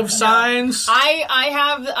type of signs.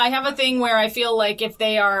 I have a thing where I feel like if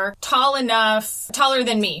they are taller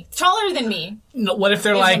than me. No, what if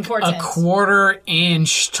they're like important. a 1/4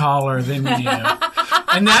 inch taller than you?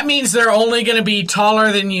 And that means they're only going to be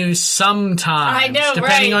taller than you sometimes. I know,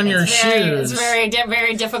 depending right? on your shoes. It's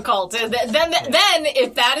very difficult. Then,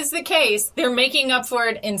 if that is the case, they're making up for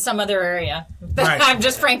it in some other area. Right. I'm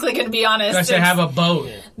just frankly going to be honest. Because they have a boat.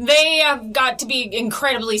 They have got to be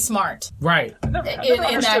incredibly smart. Right. I never in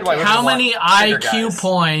understood that why case. women How want many bigger IQ guys.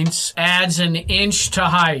 points adds an inch to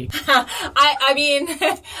height? I mean,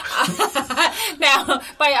 now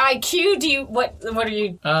by IQ, do you what are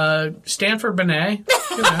you? Stanford Binet.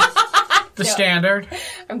 You know, the standard.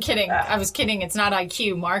 I'm kidding. I was kidding. It's not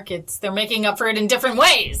IQ, Mark. They're making up for it in different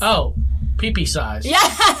ways. Oh, pee-pee size.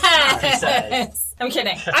 Yes. I'm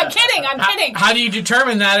kidding. I'm kidding. How do you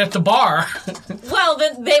determine that at the bar? Well,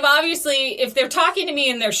 they've obviously, if they're talking to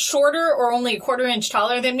me and they're shorter or only a 1/4 inch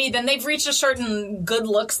taller than me, then they've reached a certain good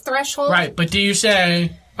looks threshold. Right, but do you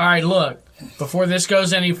say, all right, look, before this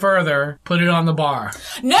goes any further, put it on the bar?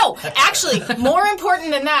 No, actually, more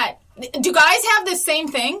important than that. Do guys have the same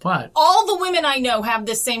thing? What? All the women I know have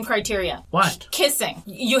this same criteria. What? Kissing.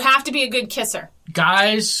 You have to be a good kisser.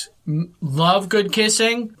 Guys love good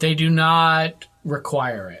kissing. They do not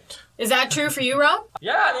require it. Is that true for you, Rob?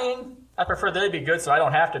 Yeah, I mean, I prefer they be good so I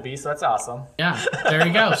don't have to be, so that's awesome. Yeah, there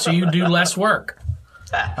you go. So you do less work.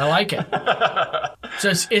 I like it.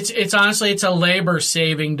 So it's honestly, it's a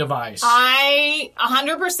labor-saving device.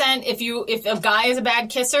 100%. If a guy is a bad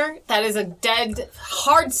kisser, that is a dead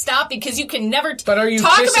hard stop because you can never But are you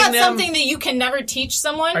talk kissing about them- something that you can never teach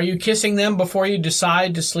someone. Are you kissing them before you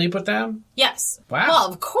decide to sleep with them? Yes. Wow. Well,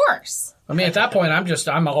 of course. I mean, at that point,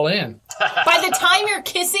 I'm all in. By the time you're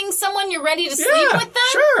kissing someone, you're ready to sleep Yeah, with them?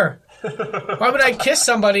 sure. Why would I kiss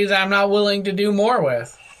somebody that I'm not willing to do more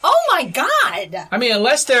with? Oh my God. I mean,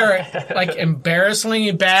 unless they're like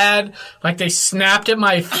embarrassingly bad, like they snapped at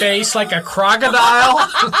my face like a crocodile,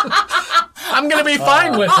 I'm going to be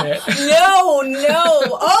fine with it. No.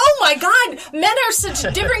 Oh my God. Men are such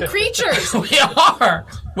different creatures. We are.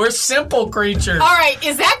 We're simple creatures. All right.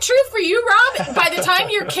 Is that true for you, Rob? By the time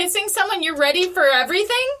you're kissing someone, you're ready for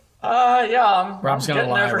everything? Yeah, Rob's I'm going to getting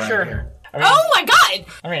lie there for right sure. here. I mean, Oh my God.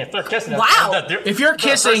 I mean, if they're kissing, Wow. If you're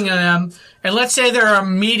kissing them, and let's say they're a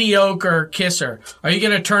mediocre kisser, are you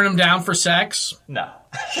going to turn them down for sex? no.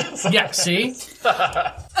 Yeah, see?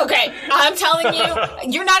 Okay, I'm telling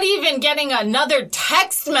you, you're not even getting another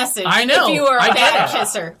text message. I know. If you are a I get bad it.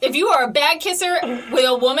 kisser. If you are a bad kisser with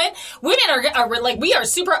a woman, women are like, we are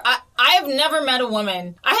super. I have never met a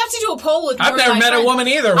woman. I have to do a poll with. I've never met a woman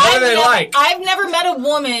either. What are they like? I've never met a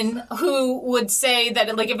woman who would say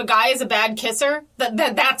that, like, if a guy is a bad kisser,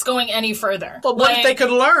 that's going any further. Well, what if they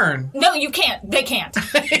could learn? No, you can't. They can't.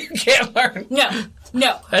 You can't learn.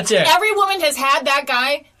 No. That's it. Every woman has had that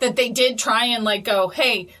guy that they did try and like go,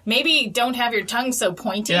 hey, maybe don't have your tongue so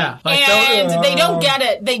pointy. Yeah. Like, and they don't get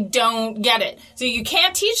it. They don't get it. So you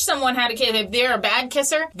can't teach someone how to kiss. If they're a bad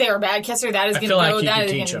kisser, they're a bad kisser. That is going to feel go. like you that can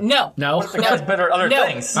is teach gonna, them. No. The guy's better at other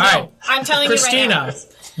things. All right. I'm telling you right now.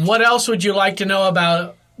 Christina, what else would you like to know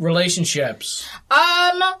about relationships?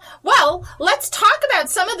 Well, let's talk about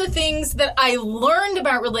some of the things that I learned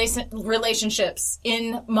about relationships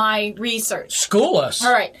in my research. School us.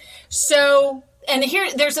 All right. So, and here,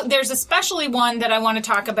 there's especially one that I want to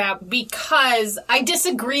talk about because I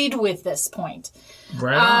disagreed with this point.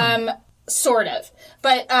 Right on. Sort of.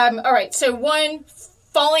 But, all right. So one,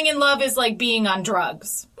 falling in love is like being on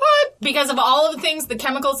drugs. What? Because of all of the things, the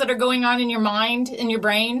chemicals that are going on in your mind, in your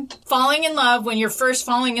brain. Falling in love, when you're first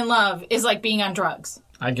falling in love, is like being on drugs.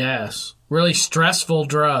 I guess. Really stressful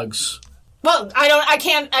drugs. Well, I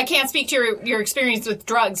can't speak to your experience with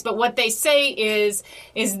drugs, but what they say is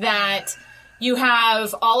that you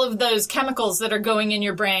have all of those chemicals that are going in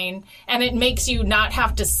your brain, and it makes you not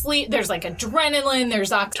have to sleep. There's like adrenaline,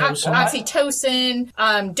 there's oxytocin,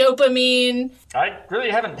 dopamine. I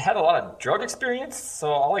really haven't had a lot of drug experience, so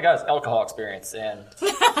all I got is alcohol experience, and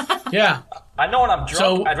Yeah. I know when I'm drunk,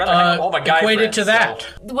 So I'd rather hang out with all my guy equate it friends, to that.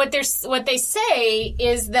 so- What they say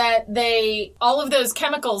is that all of those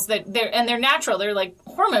chemicals they're natural. They're like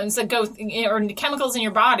hormones that go or chemicals in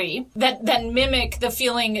your body that then mimic the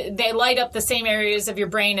feeling. They light up the same areas of your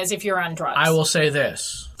brain as if you're on drugs. I will say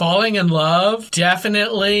this. Falling in love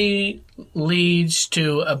definitely leads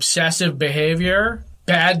to obsessive behavior,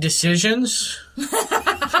 bad decisions,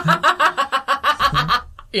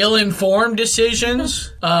 ill-informed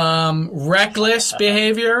decisions, reckless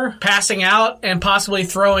behavior, passing out, and possibly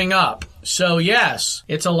throwing up. So yes,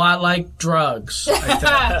 it's a lot like drugs,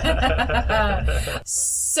 I think.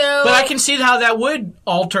 So, But I can see how that would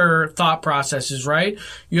alter thought processes, right?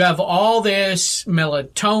 You have all this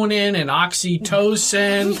melatonin and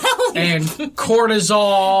oxytocin and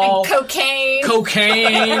cortisol,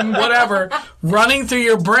 cocaine, whatever, running through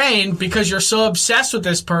your brain because you're so obsessed with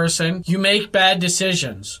this person, you make bad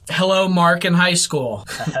decisions. Hello, Mark in high school.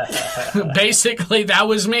 Basically, that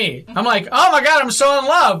was me. I'm like, oh my God, I'm so in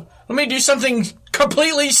love. Let me do something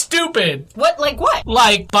completely stupid. what? Like what?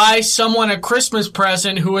 Like buy someone a Christmas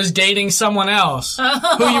present who was dating someone else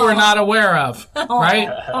who you were not aware of, right?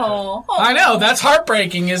 Oh, I know, that's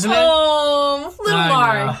heartbreaking, isn't it? little I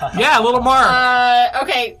Mark. know. Yeah, little Mark.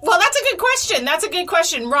 Okay, well, that's a good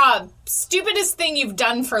question. Rob, stupidest thing you've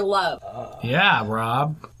done for love. Yeah,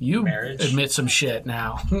 Rob, you Marriage. admit some shit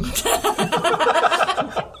now. I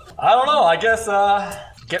don't know. I guess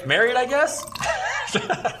get married. I guess.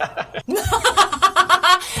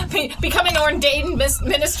 Become an ordained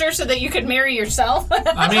minister so that you could marry yourself.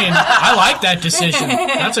 I mean, I like that decision.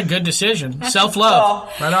 That's a good decision.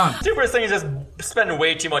 Self-love. Right on. Stupidest thing is just spending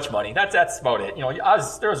way too much money. That's about it. You know,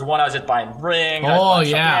 there was one I was just buying ring. I was buying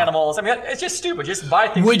stuffed animals. I mean, it's just stupid. Just buy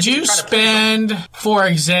things. Would you spend, for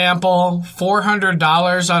example,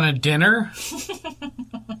 $400 on a dinner?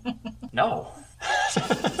 No.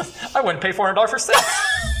 I wouldn't pay $400 for sex.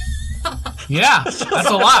 Yeah, that's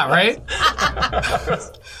a lot, right?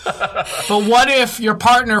 But what if your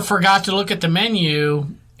partner forgot to look at the menu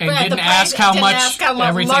and didn't ask how much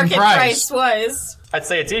everything market price was? I'd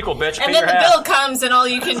say it's equal, bitch. And Pay then your the half. bill comes and all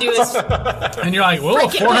you can do is... And you're like, whoa,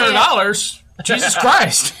 Freaking $400? Jesus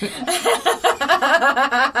Christ.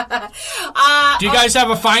 Do you guys have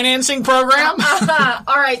a financing program?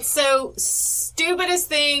 All right, so stupidest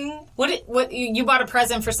thing... What you bought a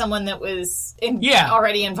present for someone that was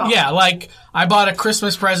already involved? Yeah, like I bought a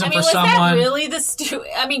Christmas present for was someone. That really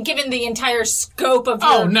the given the entire scope of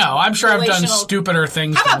your Oh, no, I'm sure I've done stupider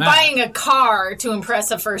things How than about that. buying a car to impress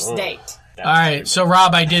a first date? All right, so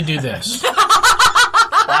Rob, I did do this.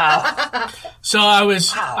 Wow. So I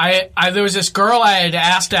was, there was this girl I had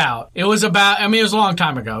asked out. It was it was a long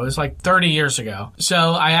time ago. It was like 30 years ago.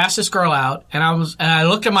 So I asked this girl out and I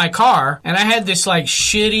looked at my car and I had this like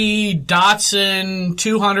shitty Datsun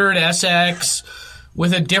 200 SX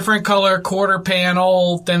with a different color quarter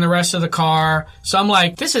panel than the rest of the car. So I'm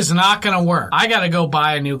like, this is not going to work. I got to go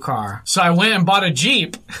buy a new car. So I went and bought a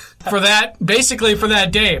Jeep basically for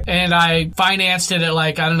that date. And I financed it at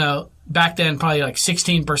like, I don't know, back then probably like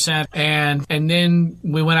 16%. And then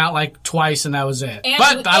we went out like twice and that was it.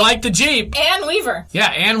 But I like the Jeep. Ann Weaver. Yeah,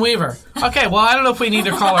 Ann Weaver. Okay, well, I don't know if we need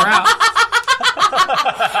to call her out. All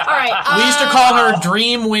right. We used to call her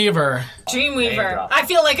Dream Weaver. Dreamweaver. I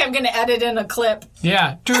feel like I'm going to edit in a clip.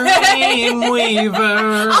 Yeah.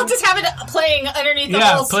 Dreamweaver. I'll just have it playing underneath the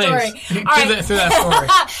whole story. Through that story.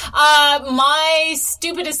 My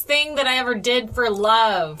stupidest thing that I ever did for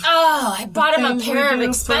love. Oh, I bought him a pair of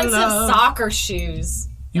expensive soccer shoes.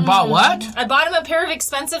 You bought what? I bought him a pair of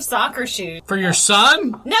expensive soccer shoes. For your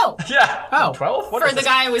son? No. Yeah. Oh. 12? For the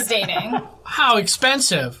guy I was dating. How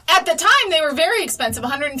expensive? At the time, they were very expensive,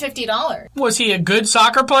 $150. Was he a good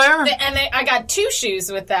soccer player? And I got 2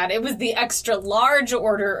 shoes with that. It was the extra large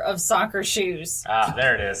order of soccer shoes. Ah,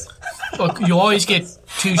 there it is. Look, you always get 2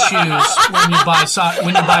 shoes when you buy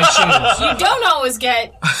shoes. You don't always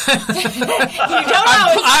get...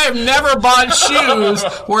 I have never bought shoes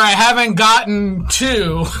where I haven't gotten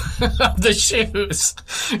 2 of the shoes.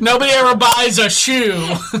 Nobody ever buys a shoe.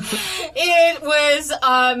 It was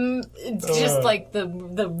just like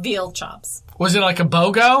the veal chops. Was it like a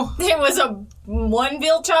BOGO? It was a 1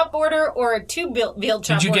 veal chop order or a 2 veal chop order.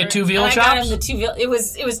 Did you get 2 veal chops? I got him the 2 veal. It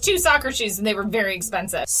was 2 soccer shoes and they were very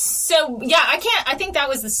expensive. So yeah, I think that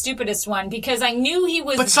was the stupidest one because I knew he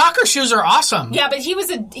was. But soccer shoes are awesome. Yeah, but he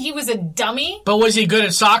was a dummy. But was he good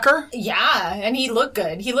at soccer? Yeah, and he looked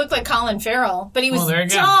good. He looked like Colin Farrell, but he was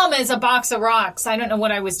dumb as a box of rocks. I don't know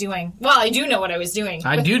what I was doing. Well, I do know what I was doing.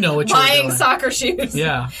 I do know what you were doing. Buying soccer shoes.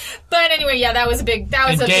 Yeah. But anyway, yeah, that was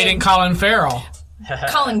dating Colin Farrell.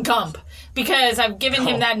 Colin Gump, because I've given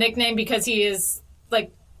him that nickname because he is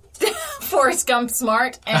like Forrest Gump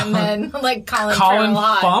smart, and then like Colin Colin Farrell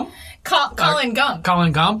hot. Fump? Colin Gump.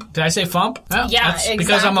 Colin Gump? Did I say Fump? Oh, Yeah, that's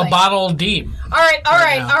because I'm a exactly. bottle deep. All right, now.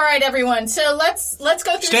 all right, everyone. So let's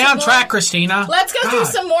go through. Stay some on more- track, Christina. Let's go through God.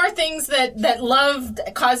 some more things that love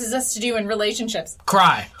causes us to do in relationships.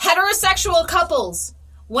 Cry. Heterosexual couples.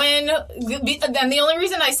 And the only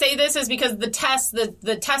reason I say this is because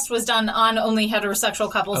the test was done on only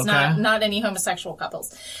heterosexual couples, Okay. not any homosexual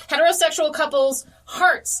couples. Heterosexual couples'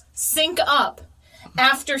 hearts sync up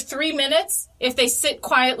after 3 minutes if they sit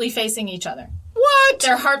quietly facing each other. What?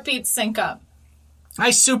 Their heartbeats sync up.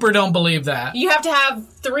 I super don't believe that. You have to have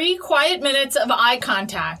 3 quiet minutes of eye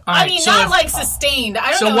contact. All I right, mean, so not if- like sustained.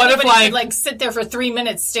 I don't So know what if, anybody like- could sit there for 3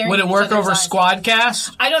 minutes staring. Would at it each work other's over eyes.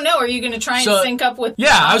 Squadcast? I don't know. Are you going to try and So- sync up with?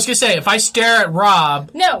 Yeah, I was going to say, if I stare at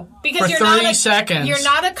Rob, No, because For you're 30 not a, seconds. You're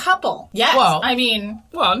not a couple. Yes, Well- I mean,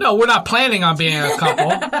 well, no, we're not planning on being a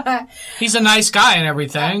couple. He's a nice guy and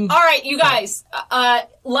everything. all right, you guys.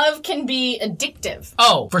 Love can be addictive,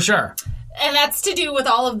 Oh, for sure. and that's to do with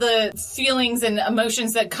all of the feelings and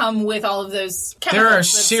emotions that come with all of those chemicals. There are that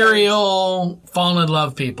serial fall in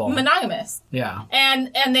love people. monogamous. Yeah.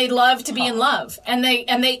 And they love to be in love, and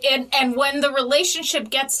when the relationship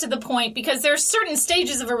gets to the point, because there's certain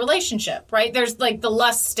stages of a relationship, right? There's like the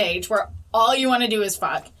lust stage where all you want to do is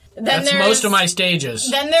fuck. Then That's there's most of my stages.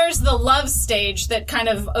 Then there's the love stage that kind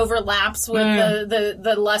of overlaps with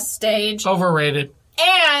the lust stage, Overrated.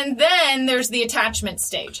 and then there's the attachment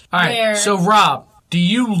stage. All right. where- So, Rob, do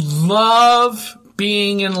you love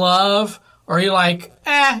being in love? Or are you like,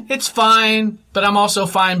 it's fine, but I'm also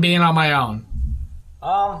fine being on my own?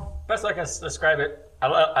 Best I can describe it,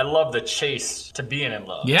 I love the chase to being in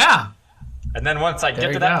love. Yeah. And then once I There get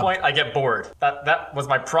you to that go. point, I get bored. That was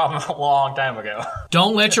my problem a long time ago.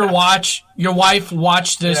 Don't let your wife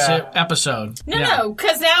watch this Yeah. episode. no,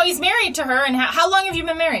 because now he's married to her, and how long have you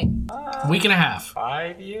been married? Week and a half.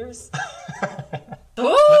 5 years?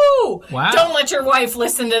 Ooh! Wow. Don't let your wife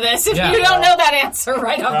listen to this. If Yeah. you don't know that answer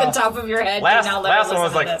right off the top of your head, do Last not let her one listen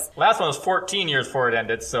was to this. last one was 14 years before it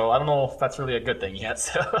ended, so I don't know if that's really a good thing yet.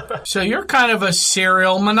 So So you're kind of a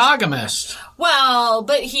serial monogamist. Well,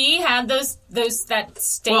 but he had that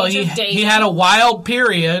stage Well, of dating. he had a wild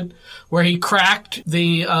period where he cracked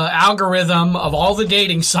the algorithm of all the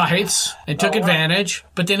dating sites and took advantage,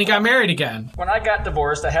 but then he got married again. when I got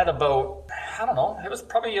divorced, I had about, I don't know, it was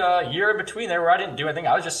probably a year in between there where I didn't do anything.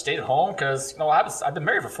 I was just stayed at home because I've been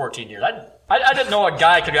married for 14 years. I didn't know a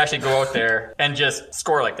guy could actually go out there and just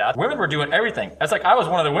score like that. Women were doing everything. It's like I was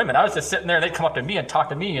one of the women. I was just sitting there and they'd come up to me and talk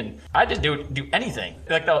to me, and I didn't do anything.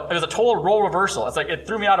 Like it was a total role reversal. It's like it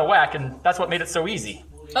threw me out of whack, and that's what made it so easy.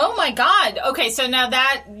 Oh my God. Okay, so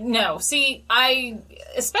now see,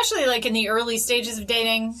 especially like in the early stages of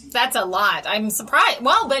dating, that's a lot. I'm surprised.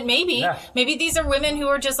 Well, but maybe these are women who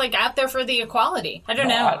are just like out there for the equality. I don't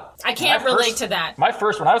know. I can't relate to that. My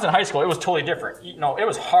first, when I was in high school, it was totally different. It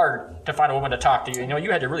was hard to find a woman to talk to you.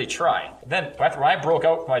 You had to really try. Then after when I broke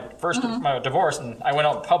out my divorce and I went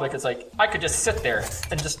out in public, it's like I could just sit there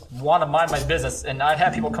and just want to mind my business, and I'd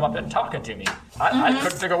have people come up and talking to me. I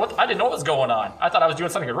couldn't figure out I didn't know what was going on. I thought I was doing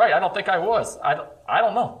something right. I don't think I was. I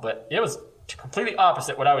don't know, but it was completely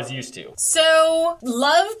opposite what I was used to. So,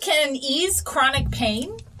 love can ease chronic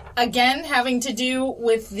pain. Again, having to do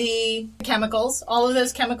with the chemicals. All of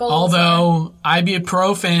those chemicals. Although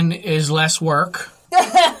ibuprofen is less work.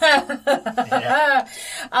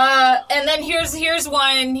 And then here's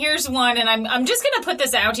one, and I'm just gonna put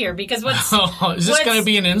this out here because Is this going to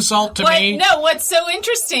be an insult to me? No, what's so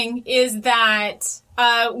interesting is that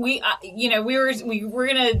we were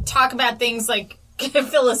gonna talk about things like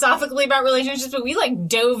philosophically about relationships, but we like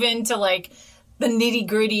dove into like the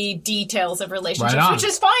nitty-gritty details of relationships, Right on. which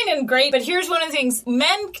is fine and great. But here's one of the things.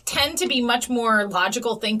 Men tend to be much more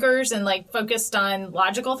logical thinkers and like focused on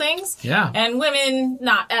logical things. Yeah. And women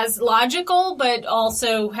not as logical, but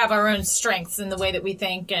also have our own strengths in the way that we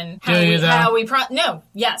think and how Do you, though?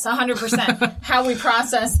 100%. How we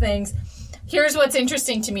process things. Here's what's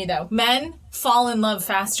interesting to me though. Men fall in love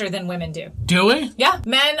faster than women do. Do we? Yeah,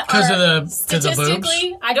 men are 'Cause of the statistically.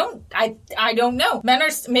 boobs? I don't know. Men are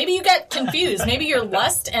maybe you get confused. Maybe your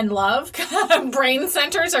lust and love brain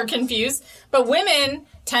centers are confused. But women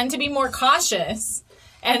tend to be more cautious,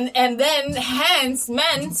 and then hence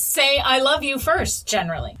men say "I love you" first.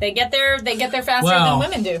 Generally, they get there faster than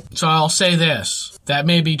women do. So I'll say this. That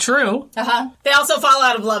may be true. They also fall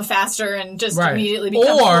out of love faster and just Right. immediately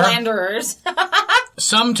become Or- philanderers.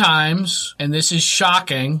 Sometimes, and this is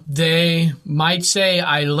shocking, they might say,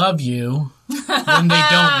 I love you, when they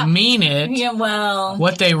don't mean it. Yeah, well.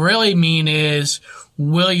 What they really mean is,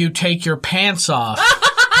 will you take your pants off?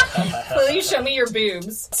 Will you show me your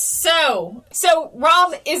boobs? So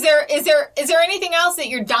Rob, is there anything else that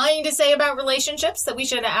you're dying to say about relationships that we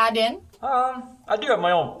should add in? I do have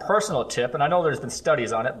my own personal tip, and I know there's been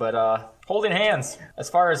studies on it, but holding hands, as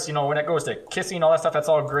far as, when it goes to kissing and all that stuff, that's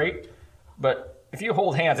all great. But if you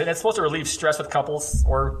hold hands, and it's supposed to relieve stress with couples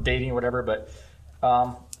or dating or whatever, but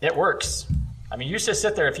it works. I mean, you just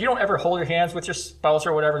sit there. If you don't ever hold your hands with your spouse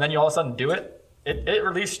or whatever, and then you all of a sudden do it, it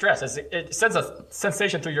relieves stress. It sends a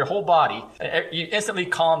sensation through your whole body. You instantly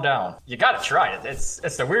calm down. You got to try it.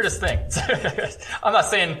 It's the weirdest thing. I'm not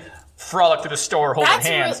saying frolic through the store holding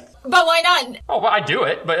hands. But why not? Oh, well, I do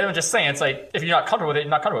it, but I'm just saying, it's like, if you're not comfortable with it, you're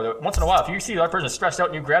not comfortable with it. Once in a while, if you see the other person stressed out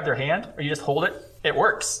and you grab their hand, or you just hold it, it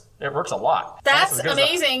works. It works a lot. That's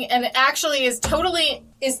amazing, and it actually is totally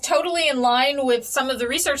in line with some of the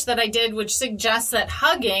research that I did, which suggests that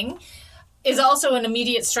hugging is also an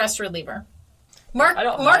immediate stress reliever. Mark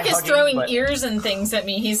is hugging, throwing ears and things at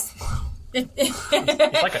me. He's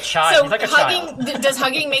like a child. So he's like a hugging, child. Does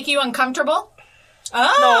hugging make you uncomfortable?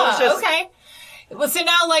 Oh, no, it's just, okay. Well, so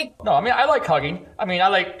now, No, I mean, I like hugging. I mean, I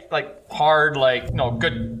like hard,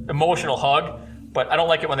 good emotional hug, but I don't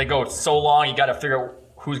like it when they go so long, you got to figure out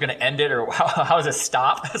who's going to end it or how does it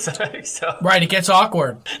stop. So, right, it gets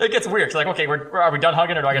awkward. It gets weird. It's like, okay, are we done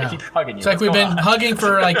hugging or do I got to keep hugging you? It's like we've been hugging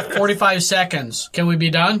for 45 seconds. Can we be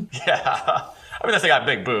done? Yeah. I mean, unless they got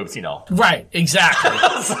big boobs, Right, exactly.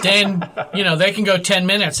 Then, they can go 10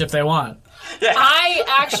 minutes if they want. Yeah. I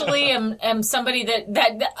actually am somebody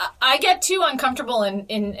that I get too uncomfortable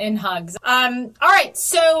in hugs. All right,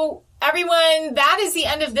 so everyone, that is the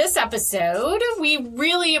end of this episode. We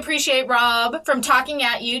really appreciate Rob from Talking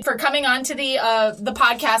At You for coming on to the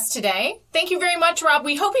podcast today. Thank you very much, Rob.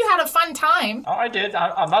 We hope you had a fun time. Oh, I did.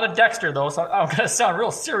 I'm not a Dexter though, so I'm gonna sound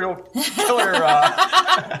real serial killer.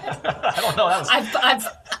 I don't know. I've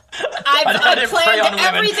planned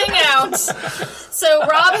everything out. So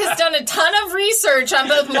Rob has done a ton of research on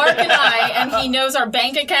both Mark and I, and he knows our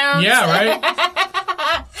bank accounts. Yeah, right?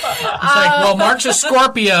 It's like, well, Mark's a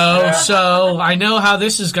Scorpio, so I know how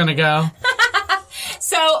this is going to go.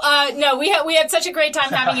 So, no, we had such a great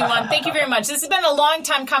time having you on. Thank you very much. This has been a long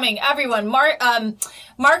time coming, everyone. Mark and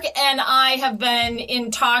I have been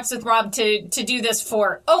in talks with Rob to do this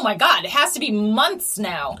for, oh my God, it has to be months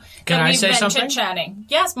now. Can I say something? Chit-chatting.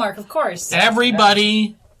 Yes, Mark, of course.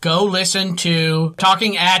 Everybody go listen to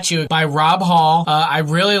Talking At You by Rob Hall. I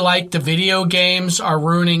really like the video games are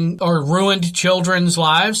ruined children's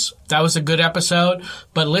lives. That was a good episode.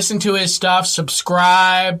 But listen to his stuff,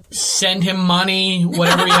 subscribe, send him money,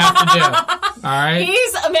 whatever you have to do. All right?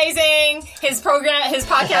 He's amazing. His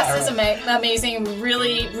podcast is amazing.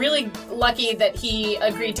 Really, really lucky that he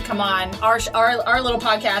agreed to come on our little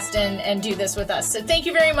podcast and do this with us. So thank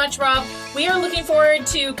you very much, Rob. We are looking forward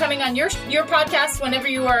to coming on your podcast whenever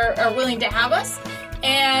you are willing to have us.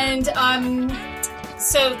 And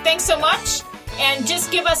so thanks so much. And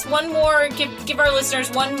just give us one more, give our listeners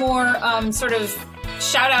one more sort of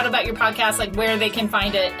shout out about your podcast, like where they can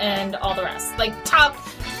find it and all the rest. Like top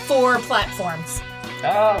 4 platforms.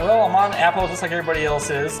 Well, I'm on Apple just like everybody else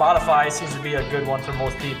is. Spotify seems to be a good one for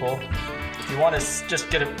most people. If you want to just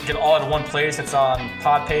get all in one place, it's on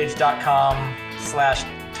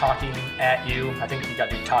podpage.com/talkingatyou. I think you got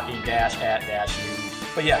to do talking-at-you.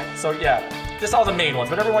 But yeah, just all the main ones.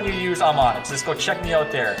 Whatever one you use, I'm on it. So just go check me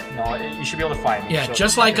out there. You should be able to find me. Yeah, so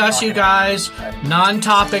just like us, you guys.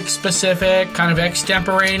 Non-topic specific, kind of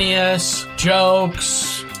extemporaneous,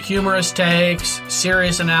 jokes, humorous takes,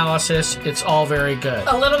 serious analysis. It's all very good.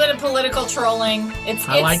 A little bit of political trolling.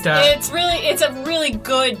 I like that. It's a really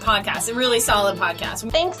good podcast. A really solid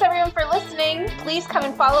podcast. Thanks everyone for listening. Please come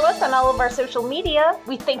and follow us on all of our social media.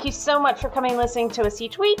 We thank you so much for coming and listening to us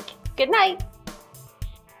each week. Good night.